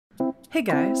Hey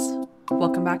guys,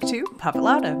 welcome back to Puppet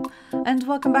Lauda, and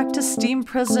welcome back to Steam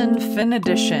Prison Finn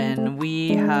Edition.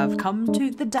 We have come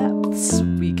to the depths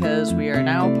because we are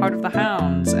now part of the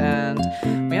Hounds, and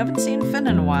we haven't seen Finn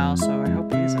in a while, so I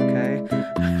hope he's okay.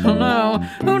 I don't know.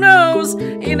 Who knows?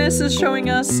 Enos is showing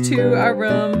us to our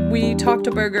room. We talked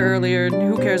to Burger earlier.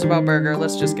 Who cares about Burger?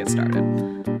 Let's just get started.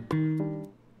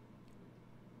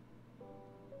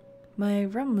 My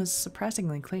room was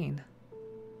surprisingly clean.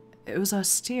 It was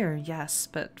austere, yes,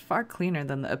 but far cleaner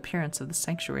than the appearance of the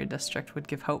sanctuary district would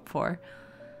give hope for.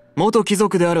 元貴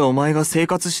族であるお前が生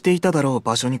活していただろう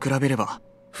場所に比べれば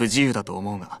不自由だと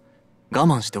思うが、我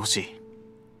慢してほしい。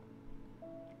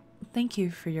Thank you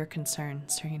for your concern,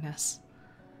 Serenus.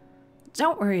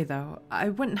 Don't worry though, I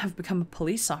wouldn't have become a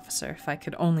police officer if I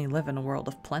could only live in a world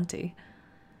of plenty.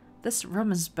 This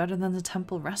room is better than the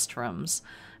temple restrooms.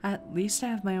 At least I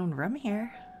have my own room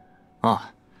here.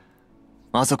 あ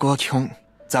あそこは基本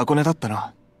雑魚寝だった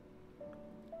な。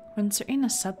When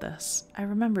Serenus said this, I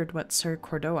remembered what Sir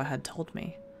Cordoa had told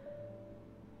me.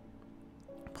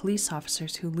 Police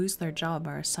officers who lose their job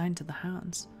are assigned to the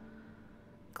Hounds.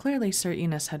 Clearly, Sir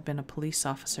Enos had been a police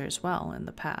officer as well in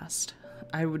the past.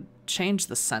 I would change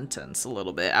the sentence a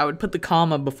little bit. I would put the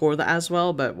comma before the as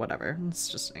well, but whatever. It's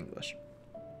just English.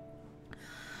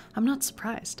 I'm not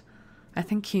surprised. I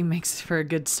think he makes for a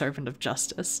good servant of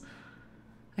justice.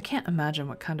 I can't imagine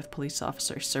what kind of police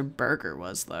officer Sir Burger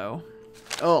was, though.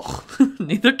 Ugh,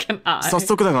 neither can I. 早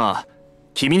速だが、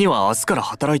君には明日から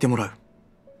働いてもらう。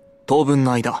当分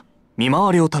の間、見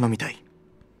回りを頼みたい。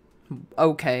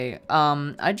Okay,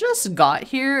 I just got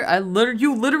here.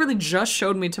 You literally just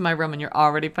showed me to my room and you're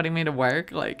already putting me to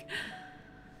work? Like,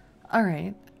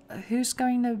 alright, who's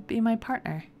going to be my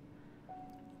partner?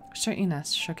 Sir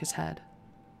Enos shook his head.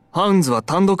 ハウンズは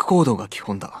単独行動が基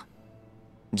本だ。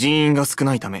人員が少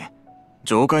ないため、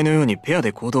上階のようにペア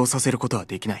で行動させることは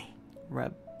できない。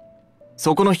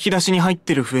そこの引き出しに入っ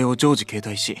てる笛を常時携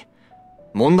帯し、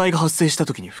問題が発生した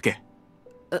時に吹け。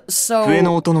笛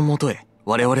の音の元へ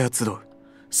我々は集う。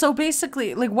So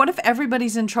basically, like, what if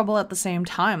everybody's in trouble at the same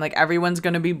time? Like, everyone's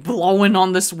gonna be blowing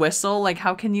on this whistle? Like,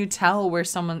 how can you tell where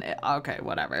someone... Okay,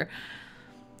 whatever.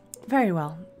 Very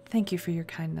well. Thank you for your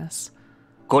kindness.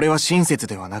 これは親切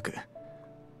ではなく、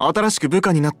新しく部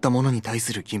下になった者に対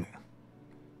する義務。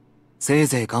せい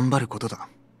ぜい頑張ることだ。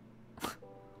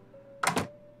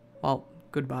Well,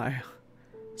 goodbye.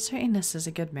 Sir Enos is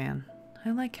a good man.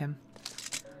 I like him.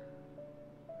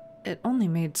 It only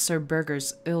made Sir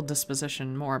Burger's ill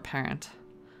disposition more apparent.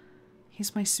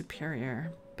 He's my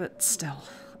superior, but still,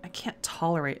 I can't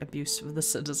tolerate abuse of the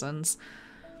citizens.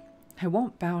 I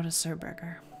won't bow to Sir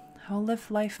Burger. I'll live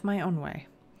life my own way.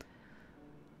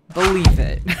 Believe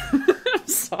it. I'm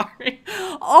sorry.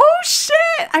 Oh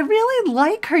shit! I really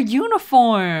like her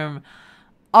uniform.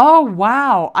 Oh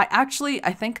wow.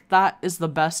 I think that is the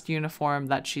best uniform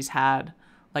that she's had.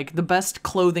 Like the best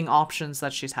clothing options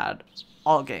that she's had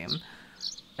all game.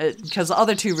 Because the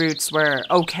other two routes were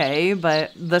okay,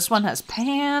 but this one has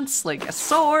pants, like a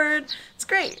sword. It's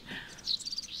great.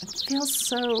 It feels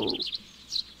so...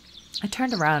 I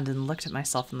turned around and looked at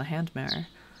myself in the hand mirror.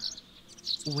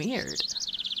 Weird.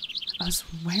 I was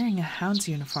wearing a Hound's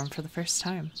uniform for the first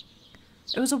time.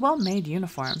 It was a well-made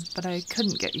uniform, but I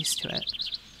couldn't get used to it.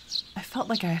 I felt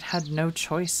like I had had no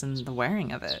choice in the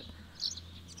wearing of it.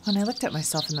 When I looked at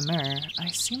myself in the mirror, I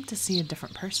seemed to see a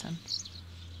different person.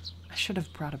 I should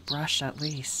have brought a brush at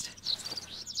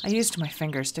least. I used my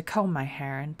fingers to comb my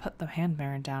hair and put the hand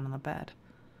mirror down on the bed.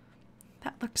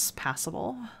 That looks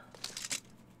passable.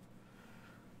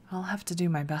 I'll have to do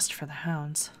my best for the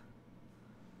Hounds.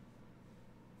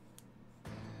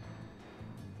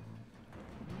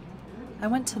 I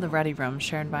went to the ready room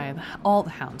shared by all the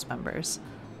Hounds members.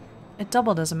 It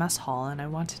doubled as a mess hall and I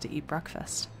wanted to eat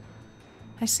breakfast.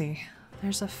 I see.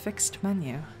 There's a fixed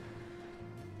menu.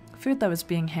 Food that was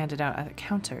being handed out at a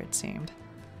counter, it seemed.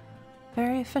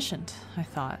 Very efficient, I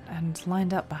thought, and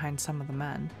lined up behind some of the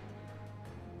men.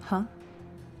 Huh?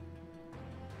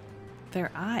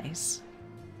 Their eyes.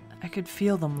 I could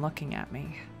feel them looking at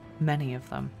me. Many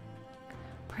of them.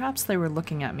 Perhaps they were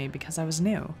looking at me because I was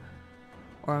new.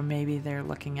 Or maybe they're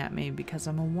looking at me because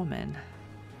I'm a woman.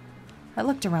 I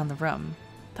looked around the room.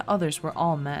 The others were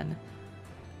all men.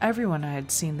 Everyone I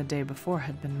had seen the day before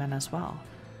had been men as well.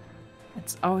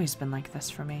 It's always been like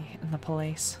this for me in the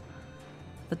police.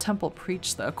 The temple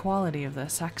preached the equality of the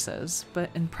sexes, but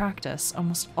in practice,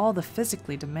 almost all the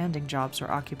physically demanding jobs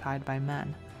were occupied by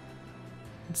men.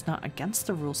 It's not against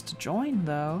the rules to join,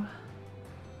 though.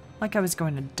 Like I was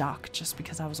going to dock just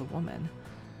because I was a woman.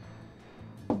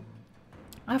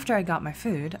 After I got my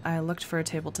food, I looked for a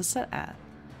table to sit at.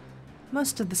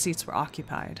 Most of the seats were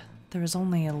occupied. There was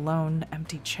only a lone,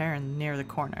 empty chair near the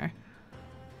corner.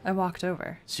 I walked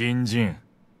over. 新人、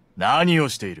何を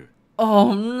している?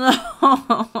 Oh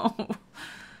no!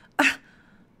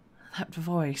 That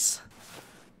voice.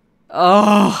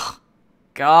 Oh,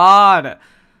 God!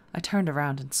 I turned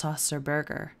around and saw Sir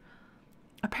Berger.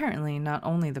 Apparently, not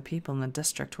only the people in the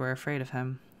district were afraid of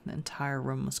him, the entire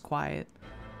room was quiet.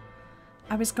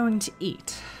 I was going to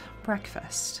eat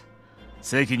breakfast.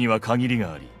 席には限り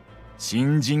があり、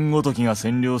新人ごときが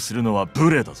占領するのは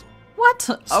無礼だぞ。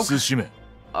What? 慎め。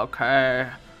Okay.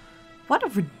 What a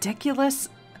ridiculous...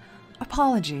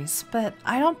 Apologies, but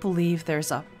I don't believe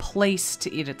there's a place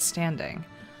to eat it standing.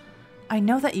 I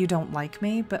know that you don't like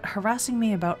me, but harassing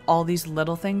me about all these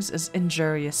little things is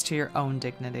injurious to your own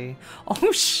dignity.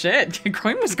 Oh shit,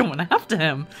 Queen was going after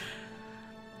him.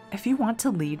 If you want to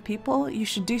lead people, you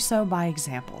should do so by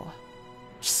example.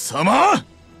 貴様!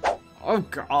 Oh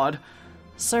god.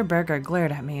 Sir Berger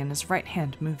glared at me and his right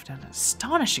hand moved at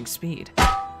astonishing speed.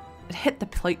 It hit the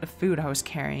plate of food I was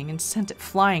carrying and sent it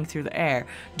flying through the air.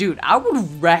 Dude, I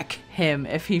would wreck him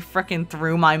if he frickin'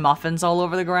 threw my muffins all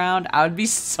over the ground. I would be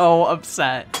so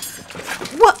upset.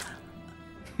 What?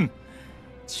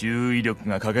 注意力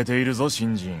が欠けているぞ、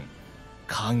新人。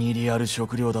限りある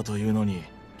食料だというのに、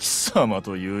貴様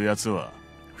というやつは。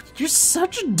You're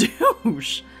such a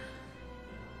douche.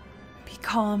 Be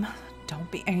calm.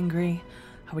 Don't be angry.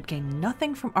 I would gain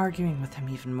nothing from arguing with him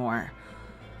even more.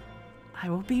 I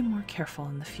will be more careful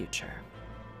in the future.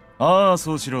 ああ、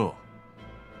そうしろ。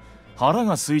腹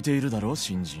が空いているだろ、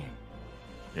新人。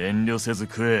遠慮せず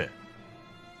食え。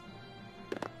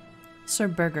Sir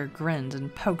Berger grinned and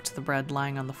poked the bread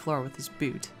lying on the floor with his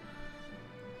boot.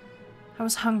 I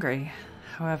was hungry.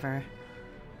 However,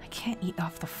 I can't eat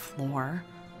off the floor.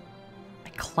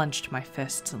 I clenched my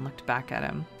fists and looked back at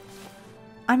him.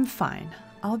 I'm fine.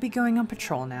 I'll be going on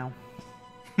patrol now.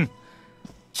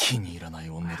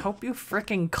 I hope you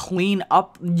frickin' clean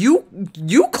up. You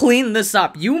clean this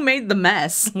up. You made the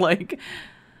mess. Like.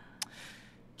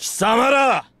 貴様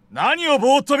ら、何を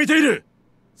ぼーっと見ている?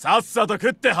 さっさと食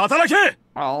って働け!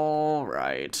 All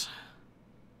right.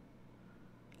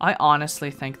 I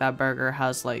honestly think that Berger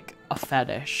has like a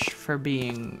fetish for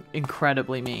being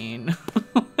incredibly mean.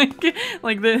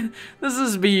 This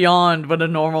is beyond what a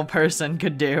normal person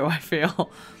could do, I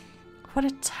feel. What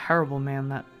a terrible man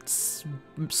that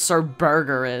Sir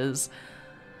Berger is.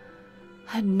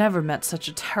 I'd never met such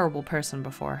a terrible person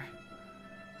before.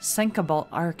 Senkabalt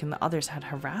Ark and the others had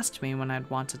harassed me when I'd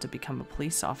wanted to become a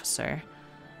police officer,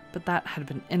 but that had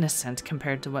been innocent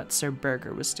compared to what Sir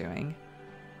Berger was doing.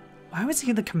 Why was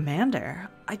he the commander?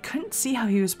 I couldn't see how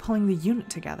he was pulling the unit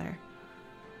together.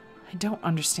 I don't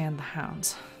understand the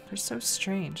hounds. They're so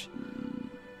strange.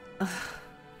 Ugh.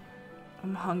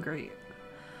 I'm hungry.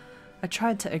 I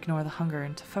tried to ignore the hunger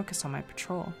and to focus on my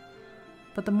patrol.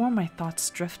 But the more my thoughts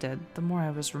drifted, the more I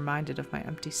was reminded of my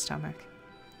empty stomach.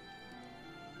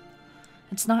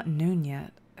 It's not noon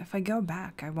yet. If I go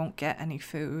back, I won't get any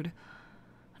food.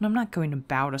 And I'm not going to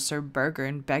bow to Sir Berger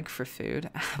and beg for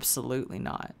food. Absolutely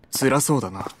not. 辛そう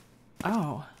だな。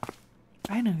Oh,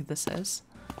 I know who this is.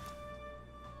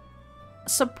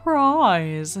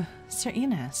 Surprise! Sir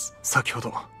Ines. 先ほ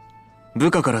ど、部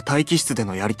下から待機室で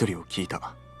のやり取りを聞い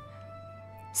た。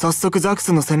早速ザク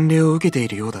スの洗礼を受けてい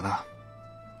るようだな。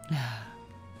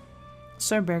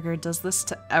Sir Berger does this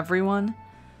to everyone?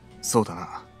 そうだ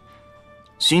な。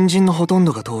新人のほとん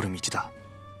どが通る道だ。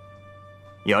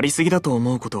やりすぎだと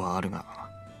思うことはあるが。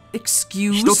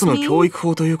Excuse me? 一つの教育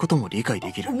法ということも理解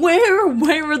できる。Where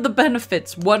are the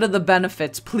benefits? What are the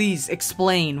benefits? Please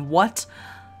explain. What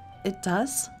it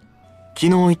does? 昨日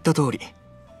言った通り、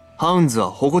ハウンズは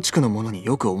保護地区のものに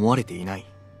よく思われていない。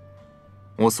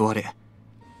襲われ、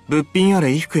物品やら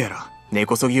衣服やら根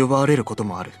こそぎ奪われること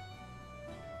もある。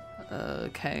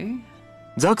Okay.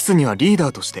 ザクスにはリーダ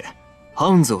ーとしてハ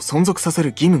ウンズを存続させる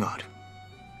義務がある。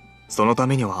そのた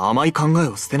めには甘い考え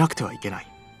を捨てなくてはいけない。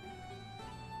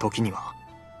時には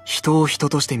人を人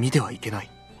として見てはいけない。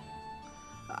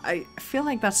I feel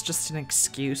like that's just an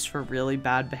excuse for really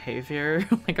bad behavior.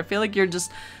 Like, I feel like you're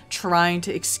just trying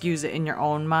to excuse it in your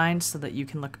own mind so that you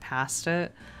can look past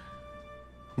it.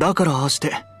 だからああし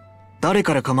て誰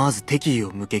から構わず敵意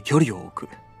を向け距離を置く。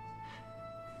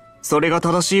それが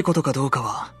正しいことかどうか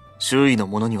は周囲の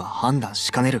者には判断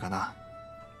しかねるがな。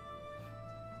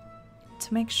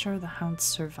To make sure the hounds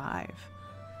survive.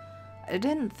 I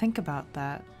didn't think about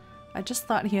that. I just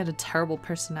thought he had a terrible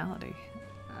personality.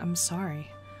 I'm sorry.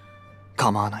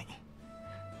 構わない。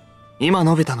今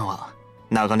述べたのは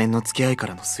長年の付き合いか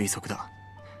らの推測だ。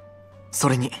そ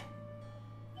れに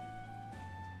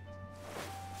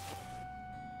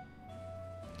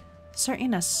Sir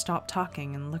Enos stopped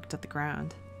talking and looked at the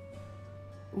ground.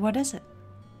 What is it?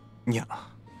 いや、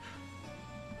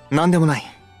なんでもない。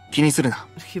気にするな。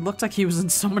He looked like he was in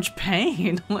so much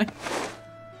pain. Like...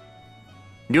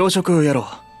 糧食をやろ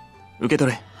う。受け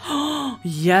取れ。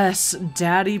Yes,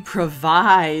 Daddy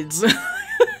provides.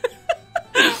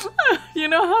 You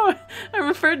know how I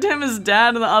referred to him as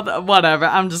Dad and the other... Whatever,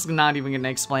 I'm just not even gonna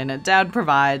explain it. Dad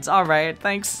provides. Alright,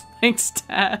 thanks,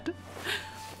 Dad.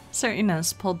 Sir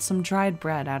Enos pulled some dried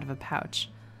bread out of a pouch.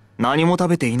 何も食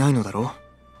べていないのだろう。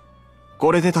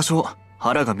これで多少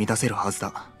腹が満たせるはず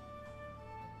だ。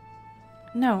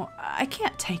No, I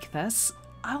can't take this.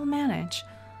 I'll manage.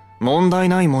 問題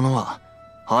ないものは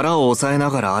腹を押さえな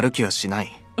がら歩きはしな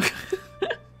い。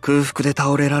空腹で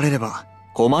倒れられれば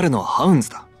困るのはハウンズ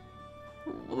だ。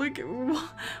Like,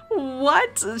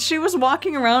 what? She was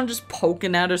walking around just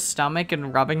poking at her stomach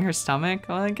and rubbing her stomach?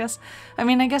 Well, I guess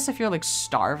if you're like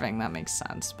starving, that makes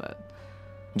sense, but...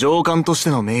 上官として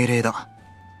の命令だ。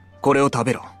これを食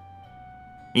べろ。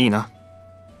いいな。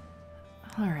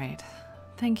Alright.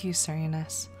 Thank you, Sir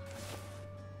Enos.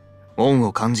 恩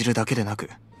を感じるだけでなく、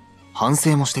反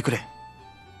省もしてくれ。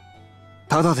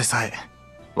ただでさえ、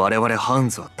我々ハウン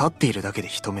ズは立っているだけで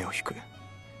人目を引く。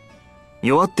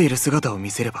弱っている姿を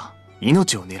見せれば、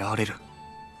命を狙われる。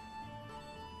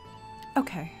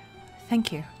Okay.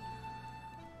 Thank you.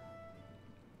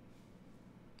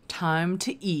 Time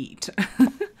to eat.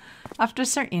 After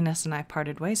Sir Enos and I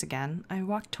parted ways again, I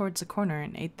walked towards a corner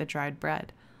and ate the dried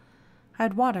bread. I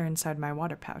had water inside my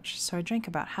water pouch, so I drank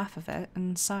about half of it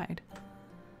and sighed.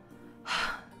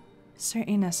 Sir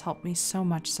Enos helped me so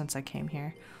much since I came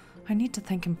here. I need to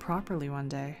thank him properly one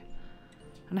day.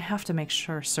 And I have to make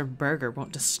sure Sir Burger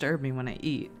won't disturb me when I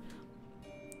eat.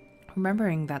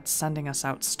 Remembering that sending us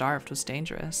out starved was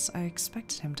dangerous, I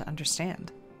expected him to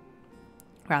understand.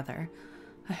 Rather,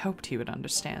 I hoped he would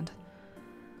understand.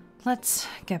 Let's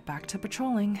get back to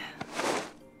patrolling.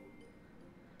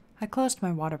 I closed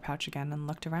my water pouch again and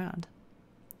looked around.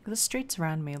 The streets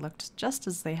around me looked just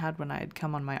as they had when I had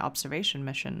come on my observation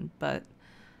mission, but...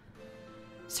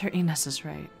 Sir Enos is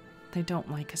right. They don't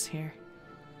like us here.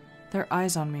 Their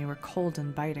eyes on me were cold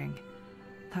and biting.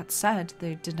 That said,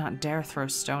 they did not dare throw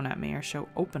stone at me or show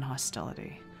open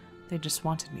hostility. They just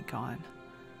wanted me gone.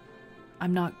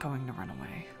 I'm not going to run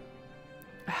away.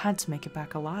 I had to make it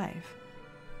back alive.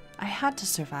 I had to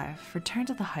survive, return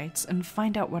to the Heights, and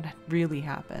find out what had really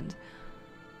happened.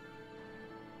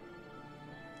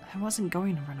 I wasn't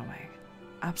going to run away.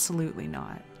 Absolutely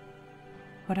not.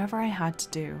 Whatever I had to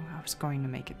do, I was going to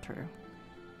make it through.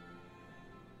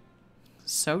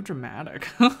 So dramatic.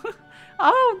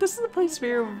 Oh, this is the place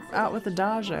we were out with the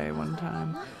Dajé one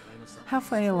time.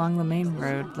 Halfway along the main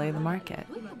road lay the market.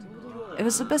 It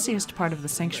was the busiest part of the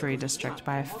sanctuary district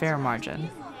by a fair margin.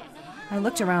 I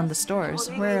looked around the stores,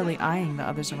 warily eyeing the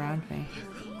others around me.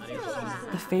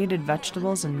 The faded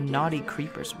vegetables and naughty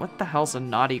creepers, what the hell's a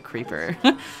naughty creeper,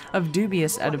 of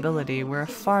dubious edibility were a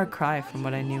far cry from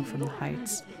what I knew from the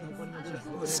Heights.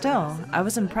 Still, I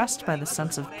was impressed by the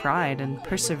sense of pride and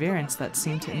perseverance that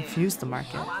seemed to infuse the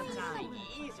market.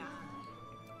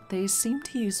 They seemed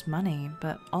to use money,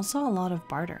 but also a lot of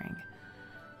bartering.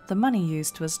 The money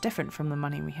used was different from the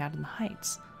money we had in the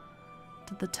Heights.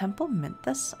 Did the temple mint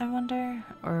this, I wonder?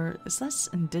 Or is this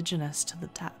indigenous to the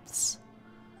depths?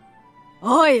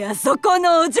 It's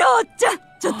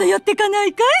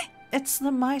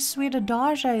the My Sweet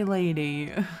Adage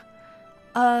lady.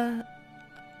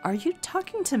 Are you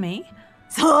talking to me?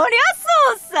 そりゃ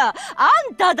そうさ。あ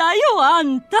んただよ、あ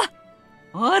んた。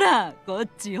ほら、こっ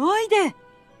ちおいで。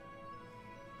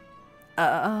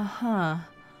Huh.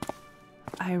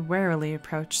 I warily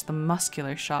approached the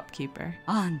muscular shopkeeper.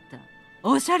 あんた、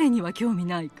おしゃれには興味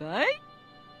ないかい？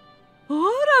ほ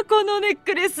ら、このネッ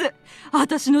クレス。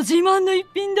私の自慢の一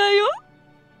品だよ。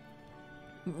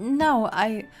No,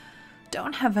 I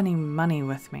don't have any money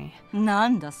with me. な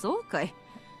んだ、そうかい。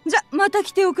じゃ、また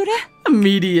来ておくれ。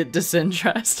Immediate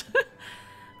disinterest.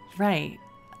 Right.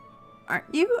 Aren't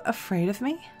you afraid of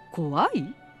me? 怖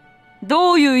い？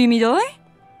どういう意味だい？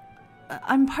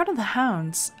 I'm part of the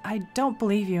Hounds. I don't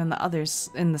believe you and the others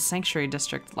in the Sanctuary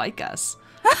District like us.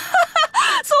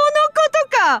 そのこ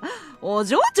とか。お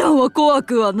嬢ちゃんは怖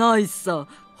くはないさ。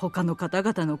他の方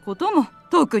々のことも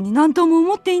特に何とも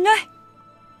思っていない。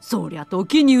そりゃ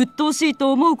時に鬱陶しい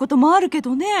と思うこともあるけ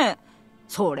どね。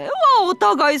それはお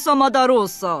互い様だろう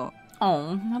さ。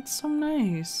Oh, that's so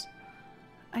nice.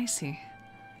 I see.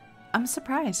 I'm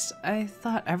surprised. I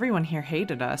thought everyone here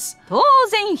hated us. 当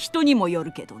然人にもよ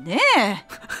るけどね。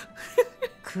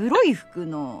黒い服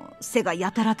の背が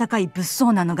やたら高い物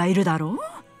騒なのがいるだろう。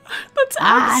That's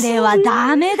あれは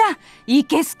ダメだ。い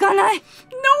けすかない。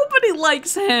Nobody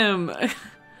likes him.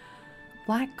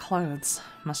 Black clothes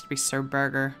must be Sir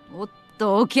Burger. おっ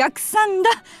と、お客さんだ。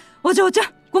お嬢ちゃ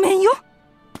ん、ごめんよ。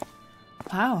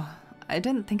Wow, I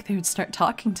didn't think they would start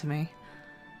talking to me.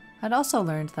 I'd also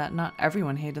learned that not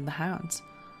everyone hated the hounds.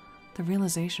 The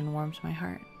realization warmed my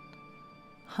heart.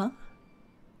 Huh?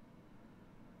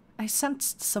 I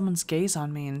sensed someone's gaze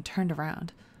on me and turned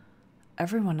around.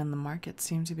 Everyone in the market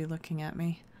seemed to be looking at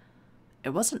me. It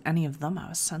wasn't any of them I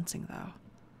was sensing, though.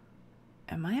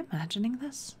 Am I imagining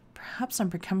this? Perhaps I'm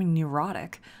becoming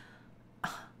neurotic.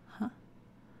 Huh?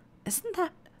 Isn't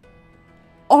that...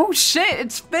 Oh shit,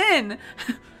 it's Finn!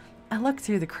 I looked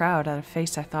through the crowd at a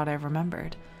face I thought I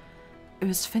remembered. It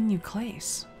was Finn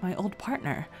Euclase, my old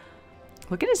partner.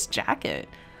 Look at his jacket.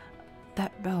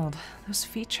 That build, those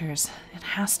features, it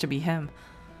has to be him.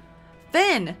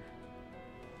 Finn!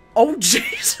 Oh,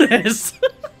 Jesus!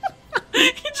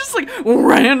 He just like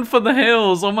ran for the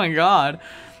hills, oh my god.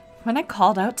 When I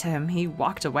called out to him, he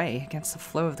walked away against the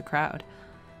flow of the crowd.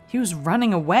 He was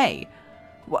running away.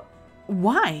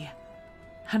 Why?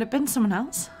 Had it been someone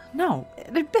else? No,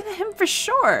 it had been him for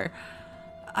sure.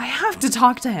 I have to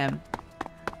talk to him.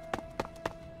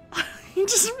 He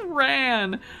just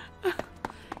ran.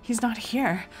 He's not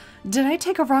here. Did I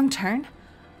take a wrong turn?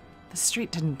 The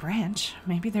street didn't branch.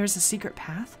 Maybe there's a secret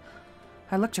path?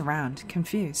 I looked around,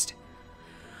 confused.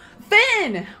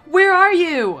 Finn! Where are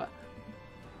you?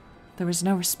 There was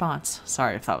no response.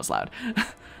 Sorry if that was loud.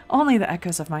 Only the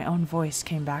echoes of my own voice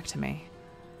came back to me.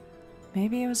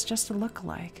 Maybe it was just a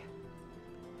look-alike.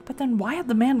 But then why had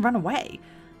the man run away?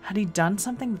 Had he done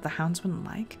something that the hounds wouldn't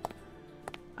like?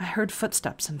 I heard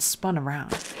footsteps and spun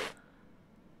around.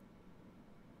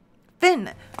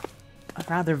 Finn! A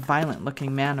rather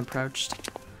violent-looking man approached.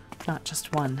 Not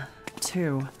just one,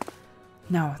 two.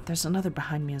 No, there's another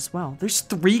behind me as well. There's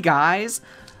 3 guys!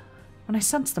 When I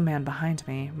sensed the man behind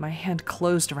me, my hand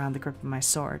closed around the grip of my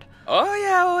sword.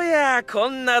 Oya, oya, こ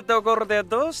んなところで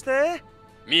どうして？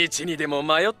道にでも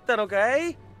迷ったのか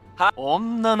い？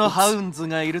女のハウンズ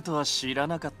がいるとは知ら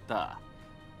なかった。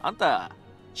あんた、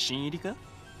新入りか？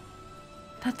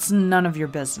 That's none of your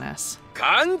business.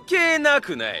 関係な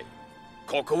くない。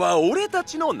ここは俺た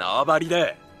ちの縄張り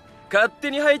だ。勝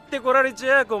手に入ってこられち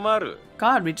ゃ困る。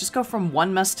God, we just go from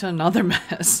one mess to another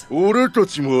mess. 俺た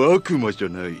ちも悪魔じゃ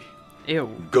ない。Ew.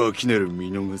 ガキなら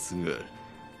見逃すが。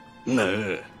なあ、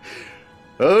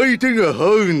相手がハ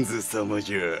ウンズ様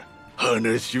じゃ、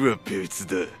話は別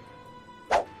だ。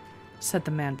Said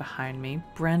the man behind me,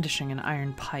 brandishing an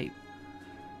iron pipe.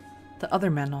 The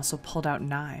other men also pulled out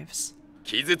knives.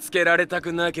 傷つけられた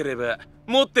くなければ、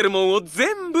持ってるもんを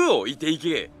全部置いてい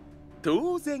け。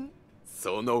当然、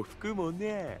その服も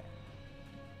ね。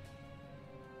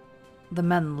The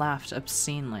men laughed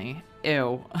obscenely.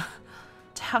 Ew.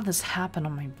 To have this happen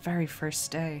on my very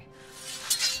first day.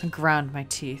 I ground my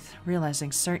teeth,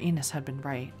 realizing Sir Enos had been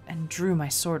right, and drew my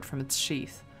sword from its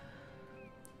sheath.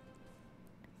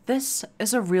 This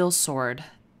is a real sword.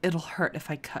 It'll hurt if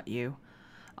I cut you.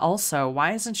 Also,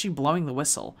 why isn't she blowing the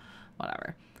whistle?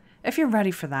 Whatever. If you're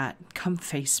ready for that, come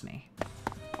face me.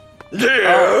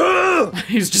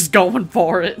 He's just going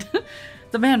for it.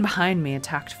 The man behind me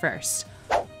attacked first.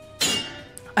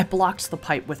 I blocked the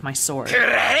pipe with my sword.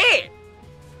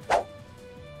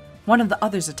 One of the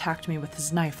others attacked me with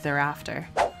his knife thereafter.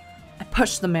 I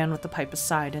pushed the man with the pipe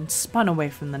aside and spun away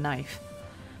from the knife.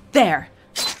 There!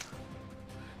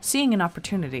 Seeing an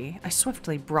opportunity, I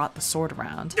swiftly brought the sword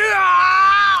around.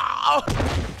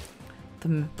 The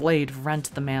blade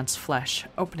rent the man's flesh,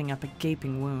 opening up a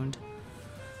gaping wound.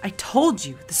 I told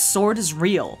you, the sword is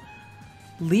real.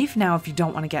 Leave now if you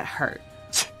don't want to get hurt.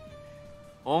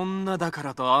 女だか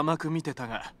らと甘く見てた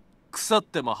が、腐っ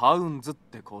てもハウンズっ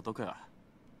てことか。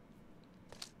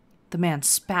The man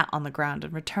spat on the ground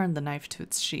and returned the knife to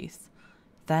its sheath.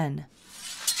 Then,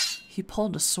 he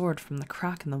pulled a sword from the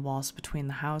crack in the walls between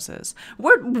the houses.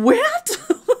 What?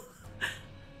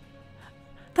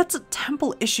 That's a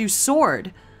temple-issue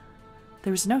sword!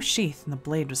 There was no sheath and the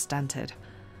blade was dented.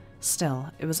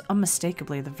 Still, it was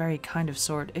unmistakably the very kind of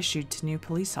sword issued to new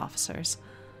police officers.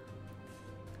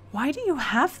 Why do you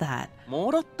have that?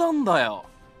 もらったんだよ。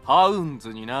ハウンズ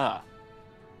にな。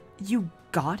You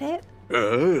got it? あ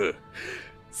あ、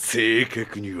正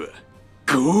確には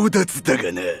強奪だ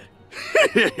がな。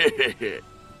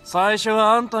最初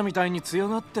はあんたみたいに強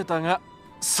がってたが、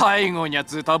最後には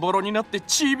ズタボロになって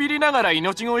ちびりながら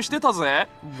命乞いしてたぜ。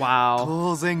Wow.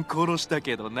 当然殺した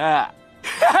けどな。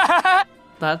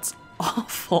That's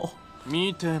awful.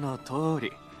 見ての通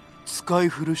り、使い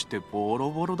古してボロ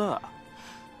ボロだ。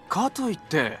かといっ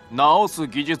て直す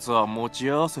技術は持ち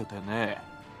合わせてね。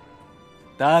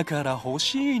だから欲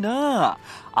しいな、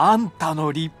あんた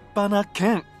の立派な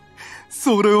剣。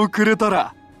それをくれた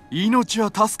ら命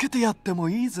は助けてやっても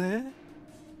いいぜ。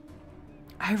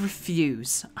I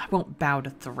refuse. I won't bow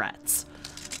to threats.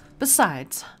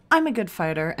 Besides, I'm a good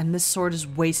fighter, and this sword is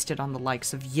wasted on the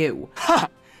likes of you. は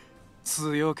っ、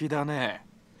強気だね。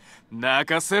泣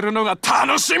かせるのが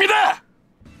楽しみだ。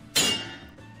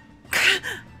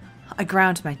I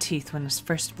ground my teeth when his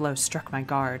first blow struck my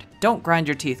guard. Don't grind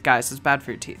your teeth, guys. It's bad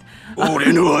for your teeth.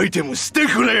 俺のアイテム捨て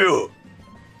くれよ。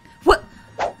 What?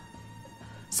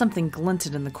 Something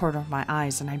glinted in the corner of my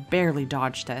eyes, and I barely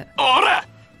dodged it. おら、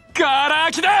ガ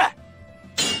ラ空きだ。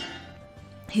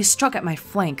He struck at my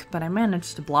flank, but I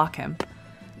managed to block him.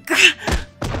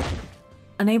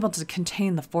 Unable to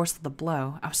contain the force of the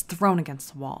blow, I was thrown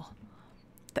against the wall.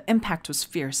 The impact was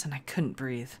fierce, and I couldn't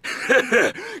breathe.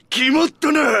 決まっ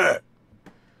たな。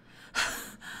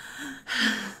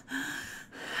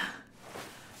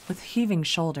 With heaving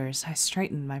shoulders, I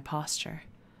straightened my posture.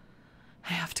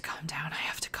 I have to calm down. I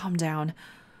have to calm down.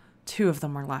 2 of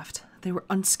them were left. They were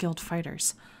unskilled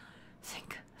fighters.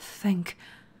 Think.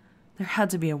 There had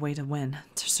to be a way to win,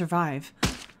 to survive.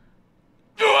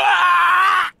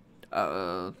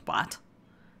 What?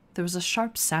 There was a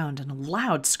sharp sound and a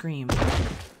loud scream.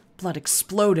 Blood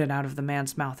exploded out of the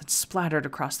man's mouth and splattered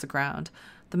across the ground.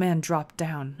 The man dropped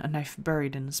down, a knife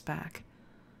buried in his back.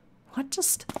 What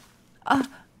just...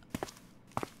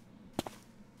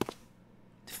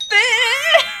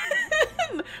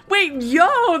 Finn! Wait,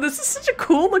 yo, this is such a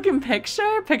cool looking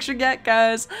picture. Picture get,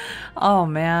 guys. Oh,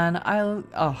 man.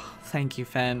 Oh, thank you,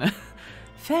 Finn.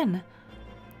 Finn.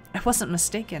 I wasn't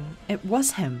mistaken. It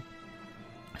was him.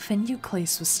 Finn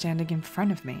Euclase was standing in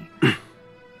front of me.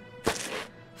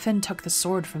 Finn took the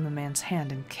sword from the man's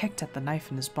hand and kicked at the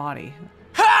knife in his body.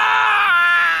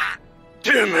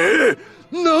 てめえ、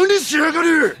何しやが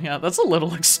る。 Yeah, that's a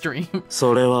little extreme.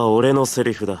 それは俺のセ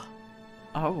リフだ。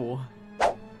 Oh.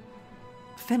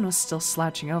 Finn was still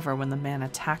slouching over when the man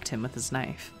attacked him with his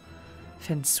knife.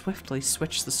 Finn swiftly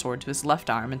switched the sword to his left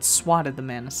arm and swatted the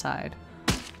man aside.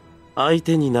 相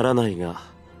手にならないが、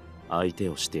相手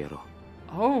をしてやろう。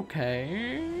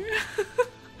 Okay.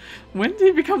 When did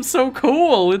he become so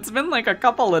cool? It's been like a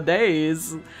couple of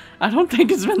days. I don't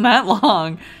think it's been that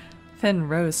long. Finn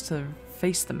rose to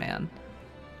face the man.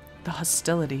 The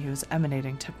hostility he was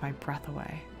emanating took my breath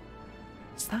away.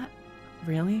 Is that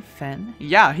really Finn?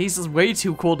 Yeah, he's way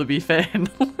too cool to be Finn.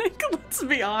 Like, let's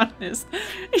be honest.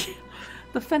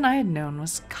 The Finn I had known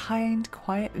was kind,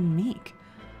 quiet, and meek.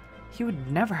 He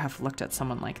would never have looked at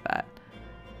someone like that.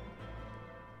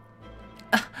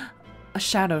 A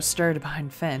shadow stirred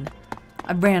behind Finn.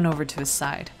 I ran over to his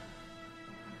side.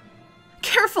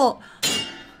 Careful!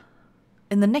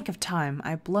 In the nick of time,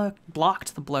 I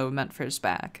blocked the blow meant for his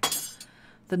back.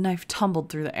 The knife tumbled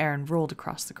through the air and rolled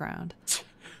across the ground.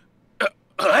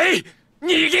 Hey!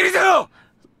 逃げるぞ!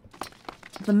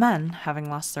 The men, having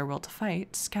lost their will to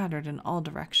fight, scattered in all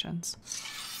directions.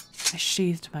 I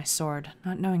sheathed my sword,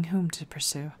 not knowing whom to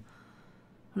pursue.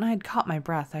 When I had caught my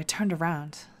breath, I turned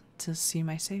around to see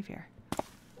my savior.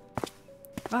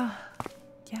 Ah,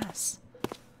 yes.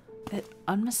 It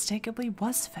unmistakably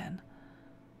was Finn.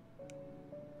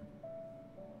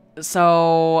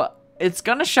 So it's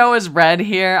gonna show as red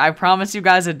here. I promise you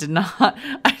guys I did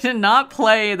not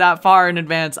play that far in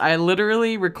advance. I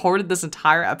literally recorded this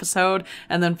entire episode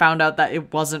and then found out that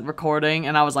it wasn't recording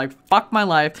and I was like, fuck my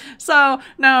life. So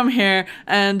now I'm here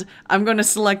and I'm gonna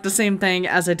select the same thing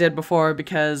as I did before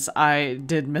because I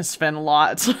did miss Finn a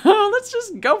lot. So let's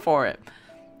just go for it.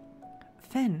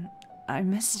 Finn, I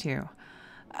missed you.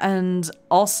 And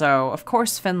also, of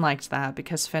course, Finn liked that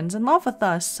because Finn's in love with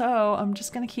us, so I'm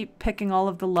just gonna keep picking all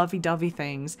of the lovey-dovey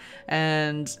things,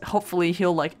 and hopefully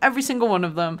he'll like every single one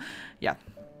of them. Yeah.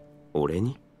 俺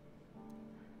に?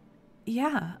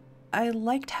 Yeah, I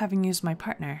liked having you as my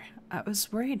partner. I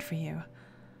was worried for you.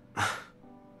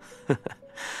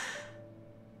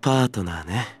 パートナー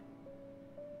ね。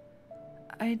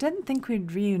 I didn't think we'd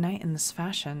reunite in this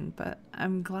fashion, but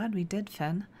I'm glad we did,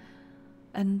 Finn.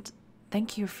 And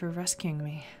thank you for rescuing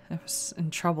me. I was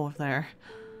in trouble there.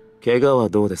 怪我は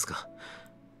どうですか?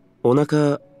 お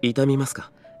腹痛みます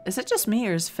か? Is it just me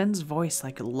or is Finn's voice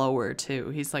like lower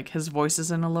too? He's like, his voice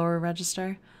is in a lower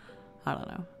register? I don't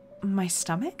know. My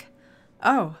stomach?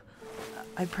 Oh,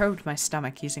 I probed my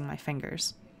stomach using my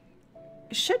fingers.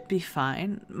 It should be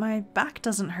fine. My back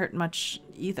doesn't hurt much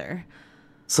either.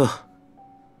 そう。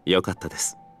よかったで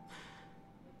す。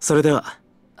それでは。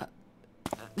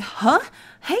Huh?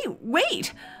 Hey,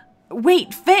 wait!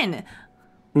 Wait, Finn!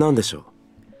 何でしょ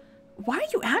う? Why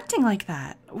are you acting like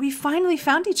that? We finally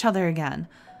found each other again.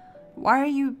 Why are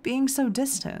you being so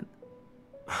distant?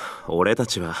 俺た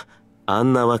ちはあ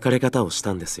んな別れ方をし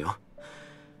たんですよ。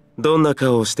どんな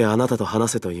顔をしてあなたと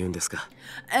話せと言うんですか?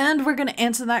 And we're gonna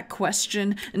answer that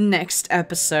question next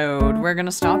episode. We're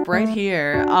gonna stop right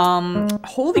here.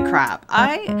 Holy crap.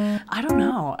 I don't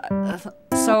know.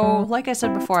 So, like I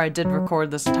said before, I did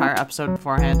record this entire episode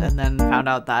beforehand and then found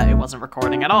out that it wasn't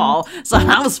recording at all. So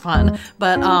that was fun.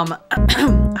 But,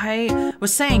 I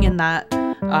was saying in that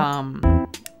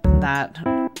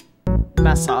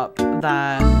mess up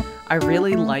that I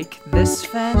really like this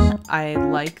Finn. I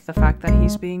like the fact that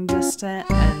he's being distant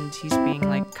and he's being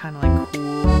like kind of like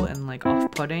cool and like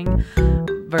off-putting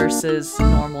versus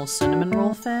normal cinnamon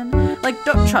roll Finn. Like,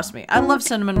 don't trust me, I love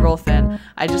cinnamon roll Finn.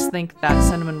 I just think that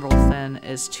cinnamon roll Finn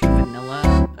is too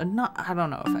vanilla. I don't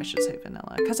know if I should say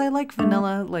vanilla, because I like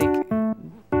vanilla like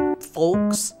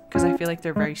folks, because I feel like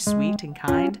they're very sweet and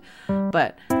kind,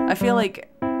 but I feel like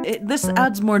this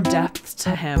adds more depth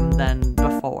to him than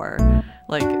before.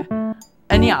 Like,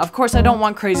 and yeah, of course I don't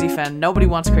want Crazy Finn. Nobody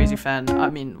wants Crazy Finn. I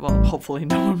mean, well, hopefully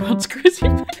no one wants Crazy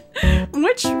Finn.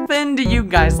 Which Finn do you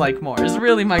guys like more is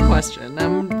really my question.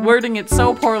 I'm wording it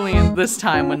so poorly this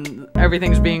time when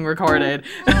everything's being recorded.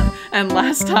 And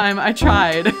last time I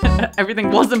tried,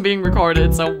 everything wasn't being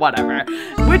recorded, so whatever.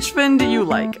 Which Finn do you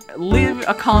like? Leave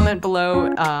a comment below,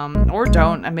 or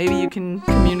don't, and maybe you can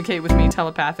communicate with me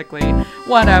telepathically.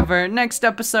 Whatever. Next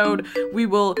episode, we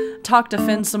will talk to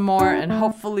Finn some more, and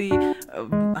hopefully,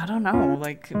 I don't know,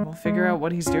 like, we'll figure out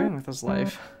what he's doing with his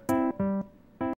life.